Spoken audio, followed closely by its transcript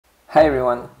Hi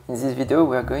everyone, in this video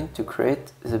we are going to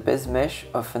create the base mesh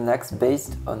of an axe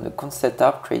based on a concept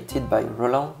art created by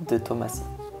Roland de Thomasy.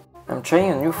 I'm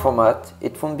trying a new format.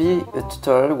 It won't be a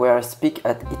tutorial where I speak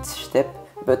at each step,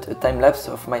 but a time-lapse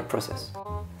of my process.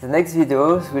 The next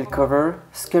videos will cover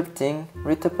sculpting,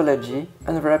 retopology,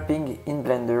 unwrapping in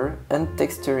Blender, and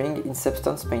texturing in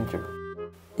Substance Painter.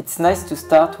 It's nice to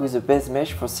start with a base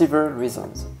mesh for several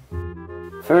reasons.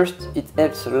 First, it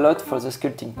helps a lot for the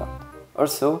sculpting part.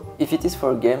 Also, if it is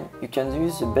for a game, you can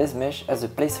use the base mesh as a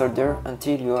placeholder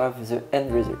until you have the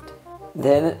end result.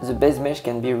 Then the base mesh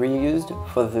can be reused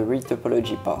for the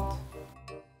retopology part.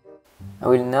 I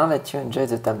will now let you enjoy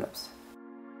the time-lapse.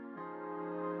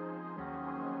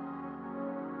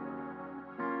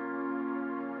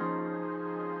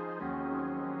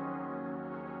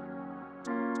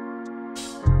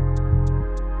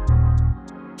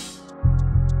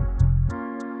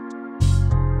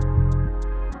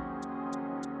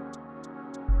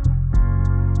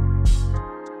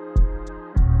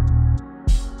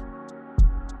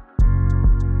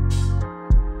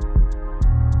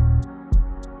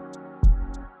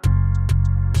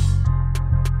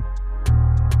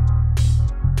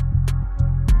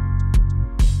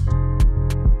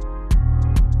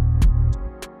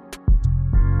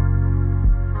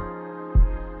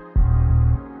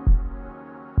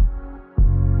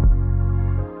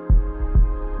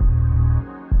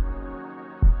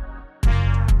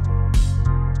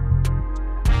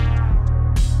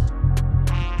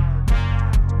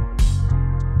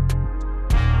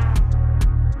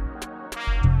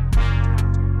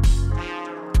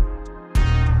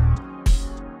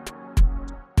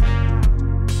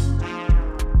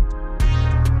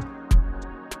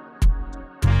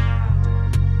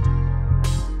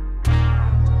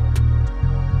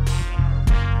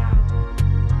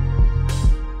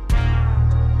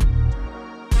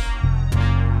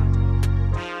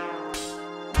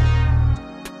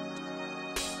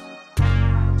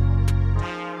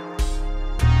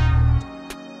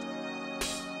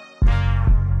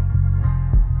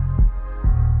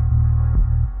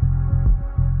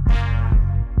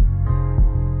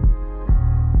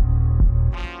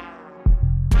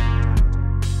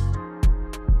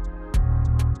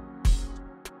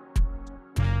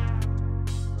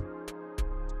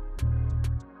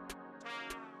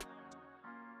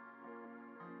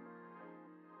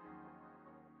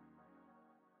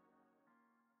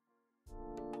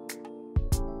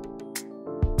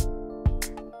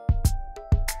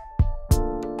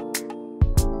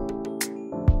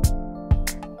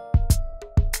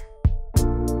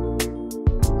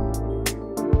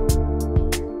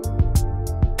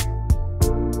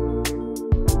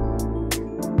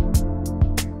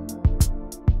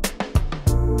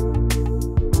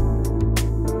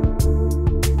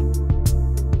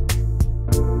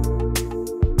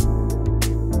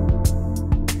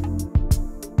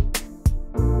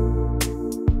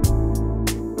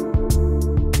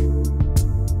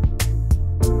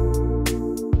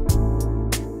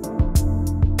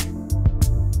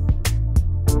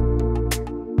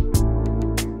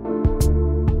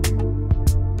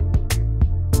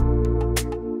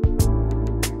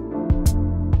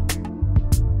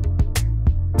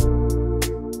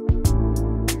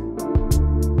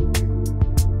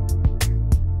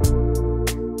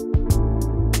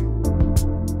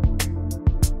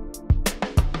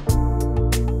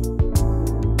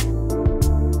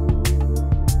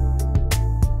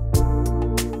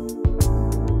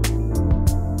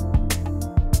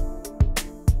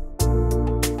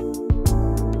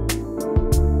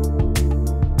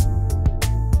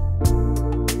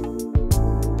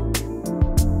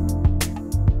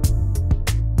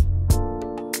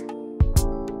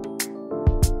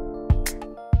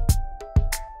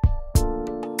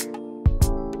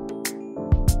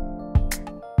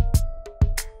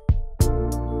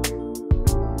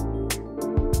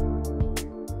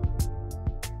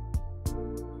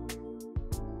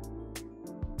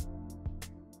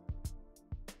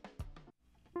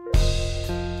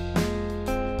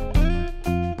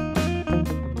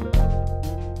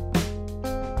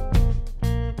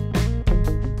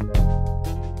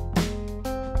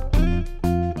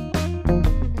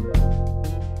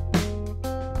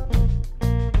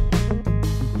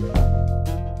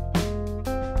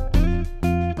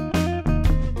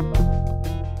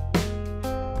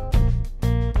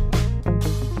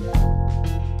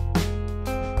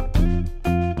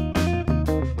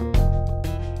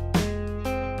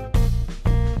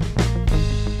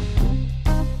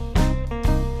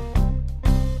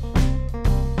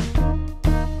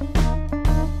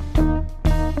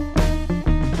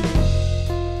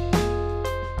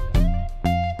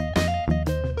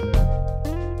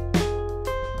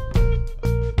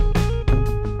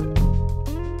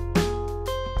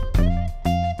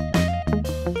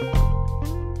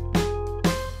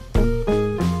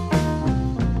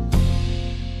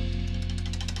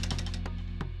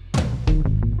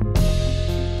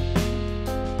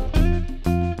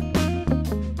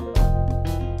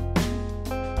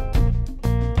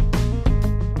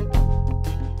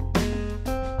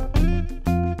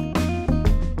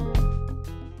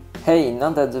 Hey, now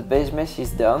that the base mesh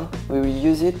is done, we will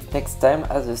use it next time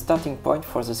as a starting point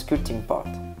for the sculpting part.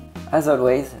 As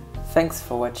always, thanks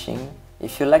for watching.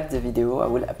 If you liked the video, I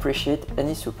will appreciate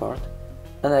any support,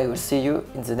 and I will see you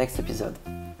in the next episode.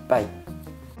 Bye!